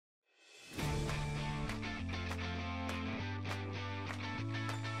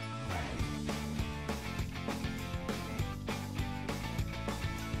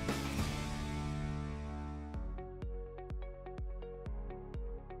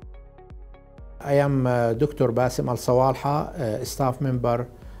I am Dr. Basim Al-Sawalha, staff member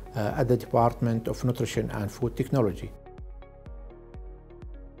at the Department of Nutrition and Food Technology.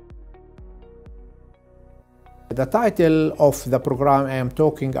 The title of the program I am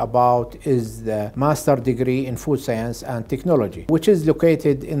talking about is the Master Degree in Food Science and Technology, which is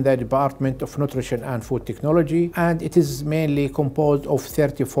located in the Department of Nutrition and Food Technology, and it is mainly composed of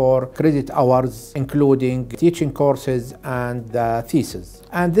 34 credit hours, including teaching courses and the thesis.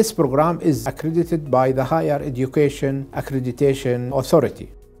 And this program is accredited by the Higher Education Accreditation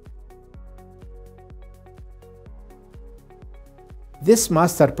Authority. This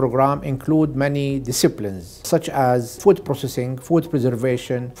master program includes many disciplines such as food processing, food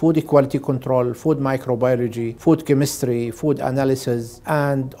preservation, food quality control, food microbiology, food chemistry, food analysis,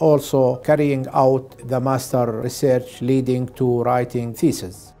 and also carrying out the master research leading to writing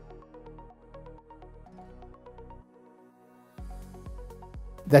thesis.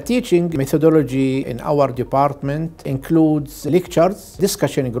 The teaching methodology in our department includes lectures,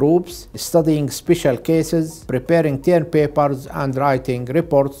 discussion groups, studying special cases, preparing term papers and writing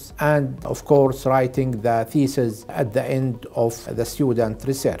reports, and of course writing the thesis at the end of the student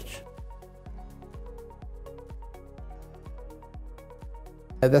research.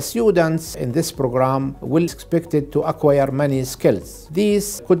 The students in this program will be expected to acquire many skills.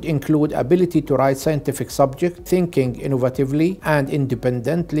 These could include ability to write scientific subject, thinking innovatively and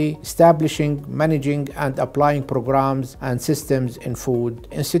independently, establishing, managing and applying programs and systems in food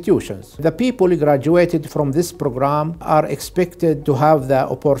institutions. The people graduated from this program are expected to have the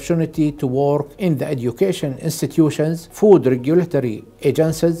opportunity to work in the education institutions, food regulatory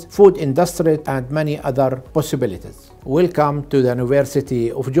agencies, food industry and many other possibilities. Welcome to the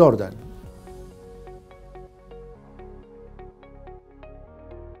University of Jordan.